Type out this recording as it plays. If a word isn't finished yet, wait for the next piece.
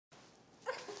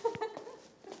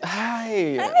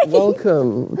Hi,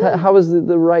 welcome. How is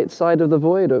the right side of the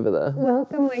void over there?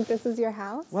 Welcome, like this is your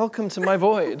house? Welcome to my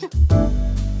void.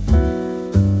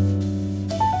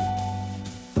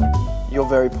 You're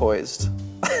very poised.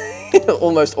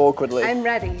 Almost awkwardly. I'm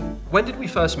ready. When did we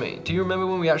first meet? Do you remember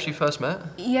when we actually first met?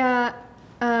 Yeah,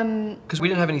 Because we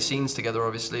didn't have any scenes together,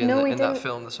 obviously, in that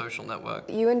film, The Social Network.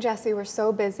 You and Jesse were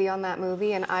so busy on that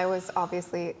movie, and I was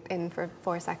obviously in for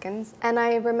 4 seconds. And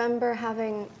I remember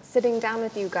sitting down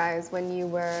with you guys when you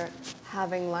were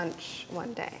having lunch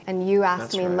one day, and you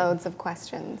asked me loads of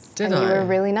questions. Did I? And you were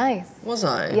really nice. Was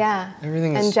I? Yeah.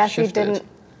 Everything's And Jesse shifted. didn't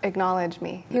acknowledge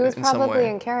me. He was probably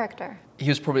in character. He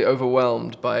was probably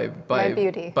overwhelmed by my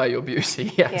beauty. By your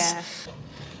beauty, yes. Yeah.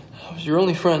 I was your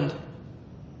only friend.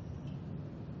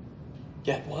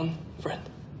 Yet one friend.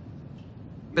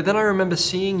 But then I remember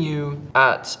seeing you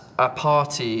at a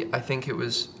party, I think it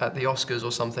was at the Oscars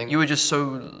or something. You were just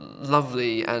so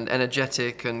lovely and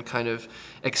energetic and kind of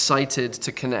excited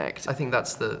to connect. I think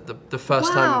that's the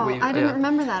first time we... Wow, I didn't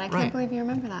remember that. I can't believe you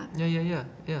remember that.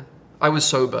 Yeah. I was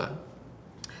sober.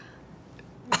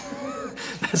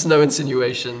 There's no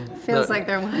insinuation. Feels like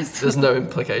there was. There's no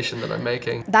implication that I'm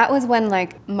making. That was when,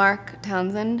 like, Mark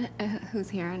Townsend, who's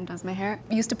here and does my hair,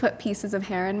 used to put pieces of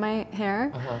hair in my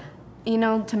hair, you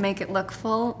know, to make it look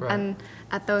full. Right. And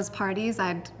at those parties,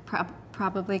 I'd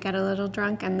probably get a little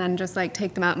drunk and then just, like,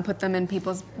 take them out and put them in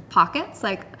people's pockets,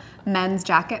 like men's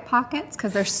jacket pockets,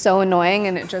 because they're so annoying,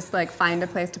 and it just, like, find a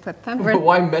place to put them. But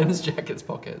why men's jackets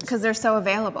pockets? Because they're so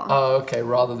available. Oh, okay,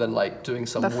 rather than, like, doing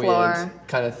some weird floor.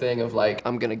 kind of thing of, like,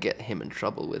 I'm gonna get him in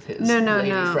trouble with his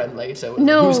lady friend later.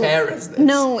 No. Whose hair is this?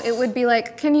 No, it would be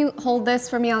like, can you hold this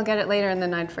for me? I'll get it later, and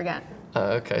then I'd forget.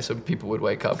 Okay, so people would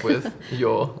wake up with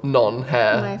your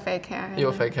non-hair. My fake hair.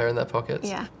 Your fake hair in their pockets?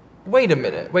 Yeah. Wait a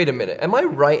minute. Am I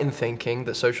right in thinking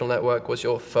that Social Network was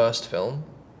your first film?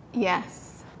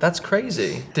 Yes. That's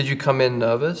crazy. Did you come in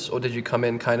nervous, or did you come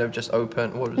in kind of just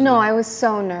open? What was No, I was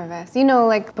so nervous. You know,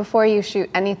 like, before you shoot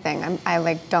anything, I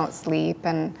like, don't sleep,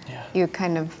 and you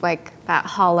kind of, like, that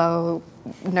hollow,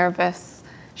 nervous,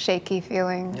 shaky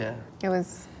feeling. Yeah. It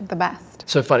was the best.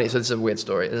 So funny, so this is a weird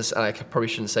story. I probably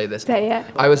shouldn't say this. Say it.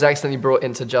 I was accidentally brought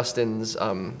into Justin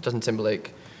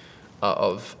Timberlake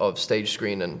of stage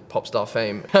screen and pop star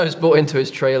fame. I was brought into his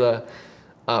trailer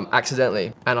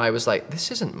accidentally, and I was like, this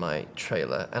isn't my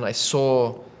trailer. And I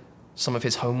saw some of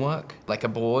his homework, like a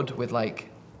board with like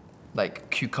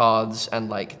cue cards and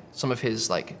like some of his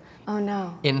like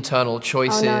internal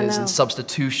choices and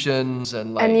substitutions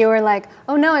and like... And you were like,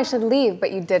 oh no, I should leave,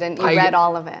 but you didn't. You read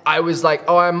all of it. I was like,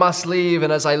 oh, I must leave,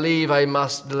 and as I leave, I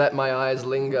must let my eyes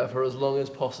linger for as long as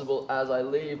possible as I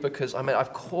leave, because, I mean,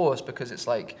 of course, because it's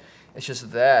like, it's just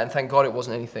there, and thank God it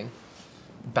wasn't anything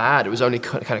bad. It was only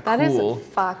kind of cool. That is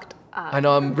fucked up. I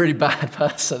know, I'm a really bad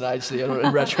person, actually,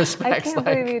 in retrospect. I can't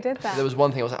believe you did that. There was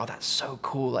one thing I was like, oh, that's so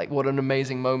cool. Like, what an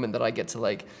amazing moment that I get to,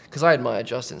 like, because I admire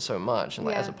Justin so much, and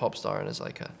like as a pop star and as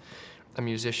like a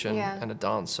musician and a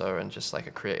dancer and just like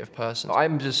a creative person.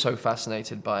 I'm just so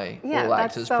fascinated by all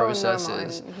actors'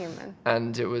 processes. And human.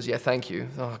 And it was, thank you.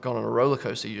 Oh, I've gone on a roller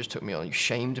coaster you just took me on. You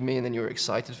shamed me, and then you were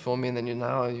excited for me, and then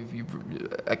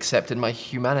you've accepted my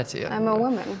humanity. I'm a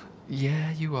woman.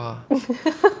 Yeah, you are.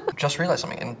 Just realized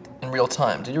something in real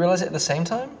time. Did you realize it at the same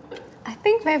time? I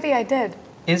think maybe I did.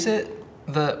 Is it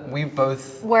that we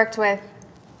both worked with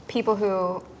people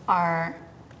who are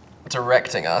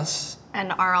directing us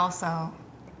and are also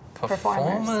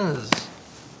performers?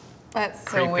 That's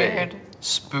Creepy. so weird.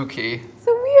 Spooky.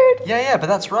 So weird. Yeah, but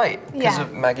that's right. Because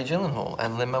of Maggie Gyllenhaal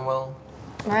and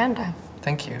Miranda.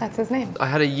 Thank you. That's his name. I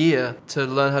had a year to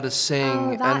learn how to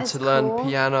sing and to learn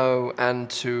piano and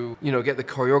to, you know, get the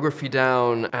choreography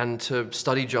down and to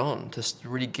study John, to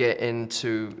really get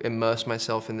into, immerse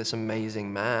myself in this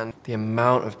amazing man. The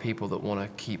amount of people that want to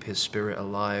keep his spirit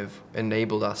alive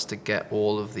enabled us to get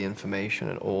all of the information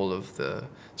and all of the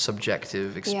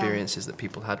subjective experiences that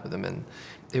people had with him. And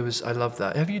it was, I love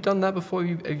that. Have you done that before?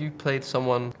 Have you played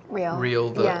someone real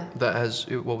that has,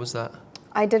 what was that?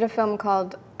 I did a film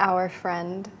called Our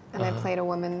Friend, and I played a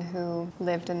woman who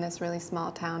lived in this really small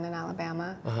town in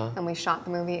Alabama, and we shot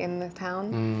the movie in the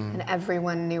town, and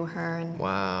everyone knew her, and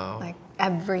like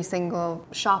every single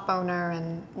shop owner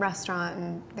and restaurant,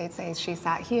 and they'd say she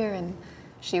sat here, and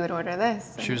she would order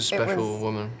this. She was a special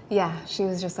woman. Yeah, she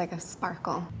was just like a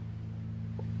sparkle.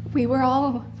 We were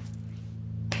all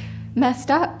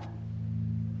messed up.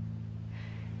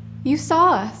 You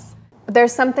saw us.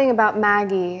 There's something about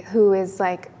Maggie, who is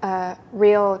like a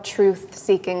real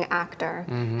truth-seeking actor,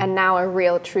 and now a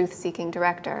real truth-seeking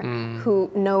director, who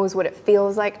knows what it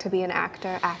feels like to be an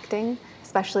actor acting,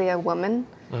 especially a woman,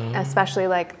 especially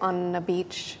like on a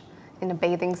beach in a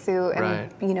bathing suit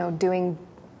and, you know, doing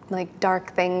like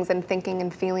dark things and thinking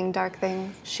and feeling dark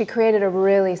things. She created a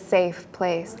really safe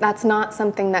place. That's not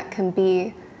something that can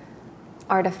be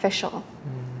artificial.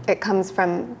 It comes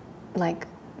from like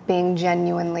being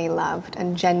genuinely loved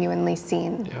and genuinely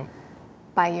seen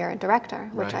by your director,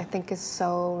 which I think is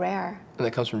so rare. And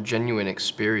it comes from genuine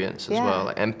experience as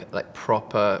well, like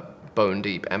proper bone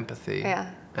deep empathy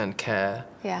and care,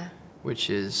 which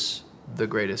is the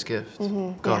greatest gift.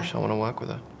 Gosh, I want to work with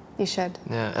her. You should.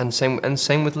 Yeah, and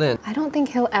same with Lynn. I don't think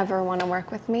he'll ever want to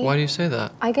work with me. Why do you say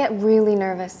that? I get really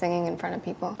nervous singing in front of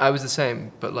people. I was the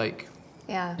same, but like,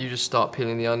 you just start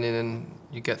peeling the onion and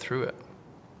you get through it.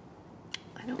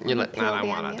 You're like, no, I don't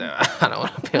want to do it. I don't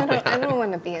want to peel the onion. I don't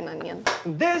want to be an onion.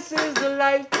 This is the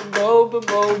life of bo bo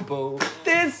bo bo.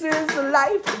 This is the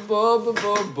life of bo bo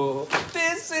bo bo.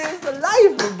 This is the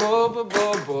life of bo bo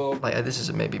bo bo. Like, this is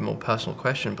a maybe more personal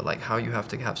question, but like how you have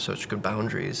to have such good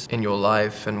boundaries in your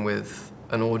life and with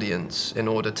an audience in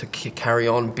order to carry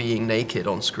on being naked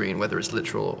on screen, whether it's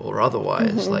literal or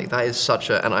otherwise. Like that is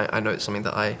such a, and I know it's something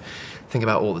that I think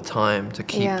about all the time, to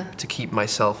keep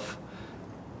myself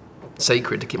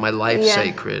sacred, to keep my life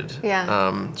sacred,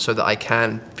 so that I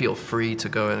can feel free to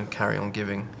go and carry on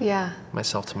giving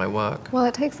myself to my work. Well,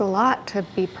 it takes a lot to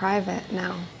be private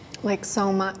now, like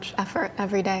so much effort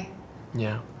every day.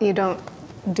 Yeah. You don't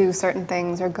do certain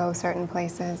things or go certain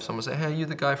places. Someone say, hey, are you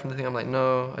the guy from the thing? I'm like,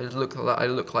 no, I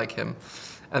look like him.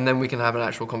 And then we can have an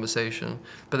actual conversation.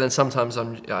 But then sometimes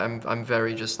I'm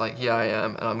very just like, yeah, I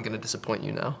am, and I'm gonna disappoint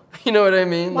you now. You know what I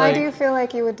mean? Why do you feel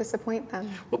like you would disappoint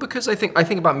them? Well, because I think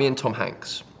about me and Tom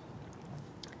Hanks.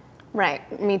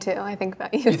 Right, me too. I think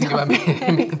about you. You think about me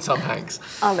and Tom Hanks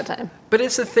all the time. But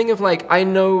it's the thing of like, I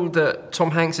know that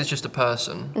Tom Hanks is just a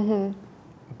person,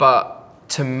 but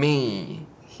to me,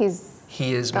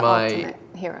 he is my ultimate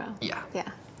hero. Yeah. Yeah.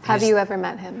 Have you ever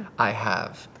met him? I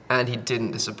have. And he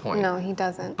didn't disappoint. No, he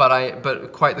doesn't.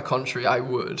 But quite the contrary, I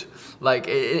would. Like,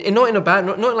 not in a bad,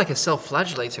 not in like a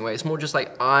self-flagellating way. It's more just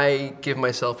like I give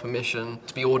myself permission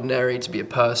to be ordinary, to be a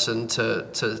person, to.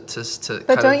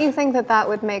 But don't you think that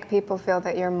would make people feel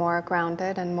that you're more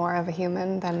grounded and more of a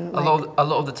human than like... A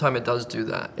lot of the time it does do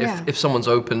that. If someone's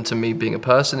open to me being a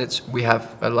person, we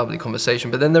have a lovely conversation.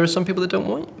 But then there are some people that don't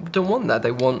want that.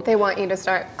 They want you to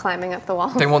start climbing up the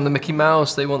walls. They want the Mickey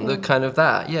Mouse. They want the kind of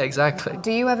that. Yeah, exactly.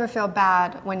 Do you ever feel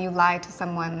bad when you lie to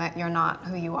someone that you're not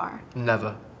who you are?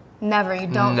 Never. Never? You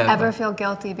don't ever feel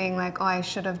guilty being like, oh, I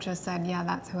should have just said, yeah,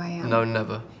 that's who I am? No,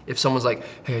 never. If someone's like,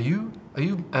 hey, are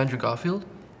you Andrew Garfield?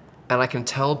 And I can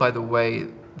tell by the way,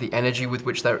 the energy with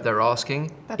which they're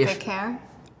asking. That they care?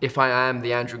 If I am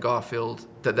the Andrew Garfield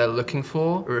that they're looking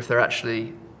for, or if they're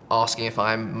actually asking if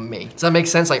I'm me. Does that make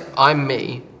sense? Like, I'm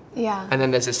me. Yeah. And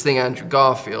then there's this thing, Andrew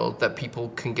Garfield, that people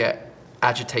can get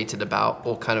agitated about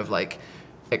or kind of like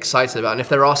excited about. And if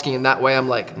they're asking in that way, I'm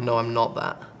like, no, I'm not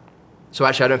that. So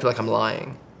actually, I don't feel like I'm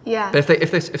lying. Yeah. But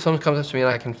if someone comes up to me and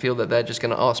I can feel that they're just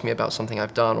going to ask me about something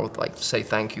I've done or like say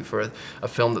thank you for a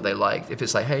film that they liked, if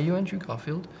it's like, hey, you Andrew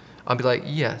Garfield? I'll be like,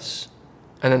 yes.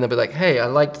 And then they'll be like, hey, I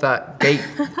liked that gate.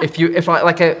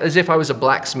 As if I was a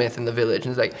blacksmith in the village,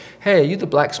 and it's like, hey, are you the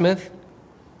blacksmith?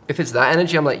 If it's that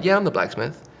energy, I'm like, yeah, I'm the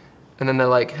blacksmith. And then they're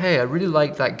like, hey, I really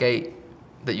liked that gate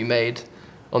that you made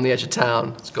on the edge of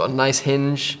town. It's got a nice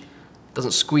hinge,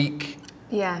 doesn't squeak.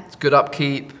 Yeah. It's good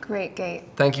upkeep. Great gate.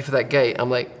 Thank you for that gate. I'm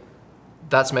like,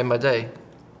 that's made my day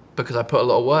because I put a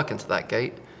lot of work into that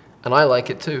gate and I like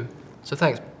it too. So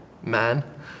thanks, man.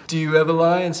 Do you ever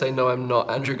lie and say, no, I'm not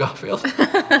Andrew Garfield?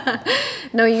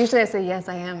 No, usually I say, yes,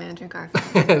 I am Andrew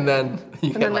Garfield. And then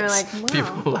you get they're like, wow.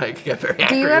 People like get very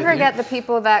angry. Do you ever get the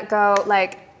people that go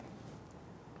like,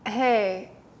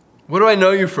 hey. Where do I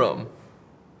know you from?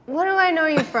 What do I know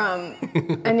you from?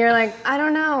 And you're like, I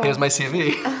don't know. Here's my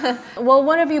CV. Well,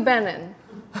 what have you been in?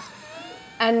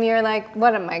 And you're like,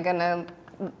 what am I gonna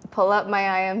pull up my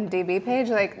IMDb page,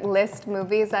 like list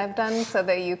movies I've done so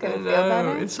that you can feel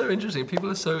better? It's so interesting. People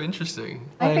are so interesting.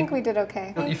 I think we did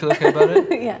okay. You feel okay about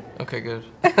it? Yeah. Okay, good.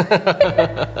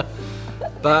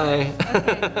 Bye.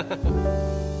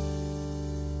 Okay.